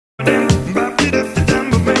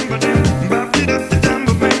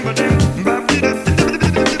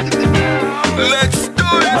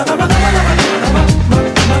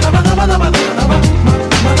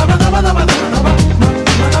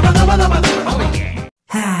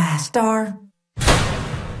star?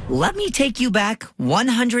 Let me take you back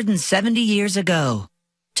 170 years ago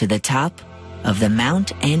to the top of the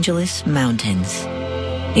Mount Angeles Mountains.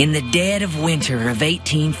 In the dead of winter of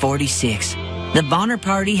 1846, the Bonner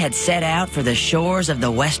Party had set out for the shores of the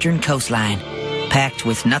western coastline. Packed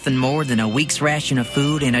with nothing more than a week's ration of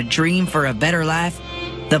food and a dream for a better life,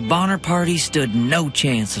 the Bonner Party stood no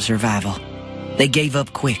chance of survival. They gave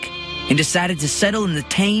up quick and decided to settle in the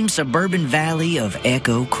tame suburban valley of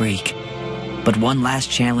Echo Creek. But one last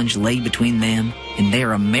challenge lay between them and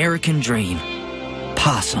their American dream: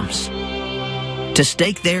 possums. To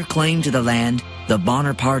stake their claim to the land, the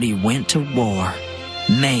Bonner Party went to war.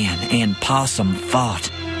 Man and possum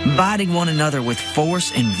fought, biting one another with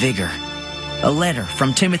force and vigor. A letter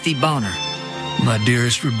from Timothy Bonner. My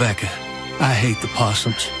dearest Rebecca, I hate the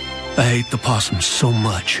possums. I hate the possums so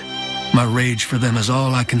much. My rage for them is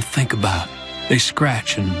all I can think about. They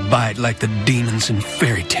scratch and bite like the demons in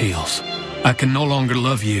fairy tales. I can no longer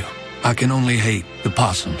love you. I can only hate the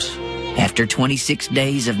possums. After 26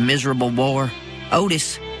 days of miserable war,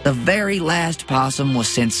 Otis, the very last possum, was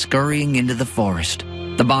sent scurrying into the forest.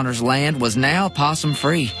 The Bonner's land was now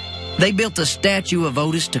possum-free. They built a statue of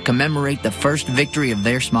Otis to commemorate the first victory of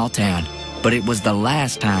their small town. But it was the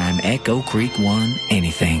last time Echo Creek won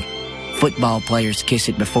anything. Football players kiss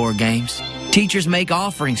it before games. Teachers make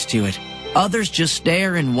offerings to it. Others just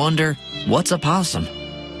stare and wonder, what's a possum?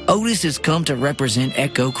 Otis has come to represent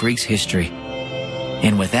Echo Creek's history.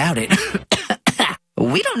 And without it,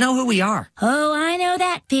 we don't know who we are. Oh, I know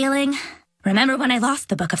that feeling. Remember when I lost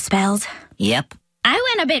the Book of Spells? Yep. I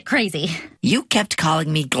went a bit crazy. You kept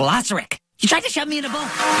calling me Glossaric. You tried to shove me in a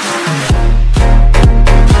bowl.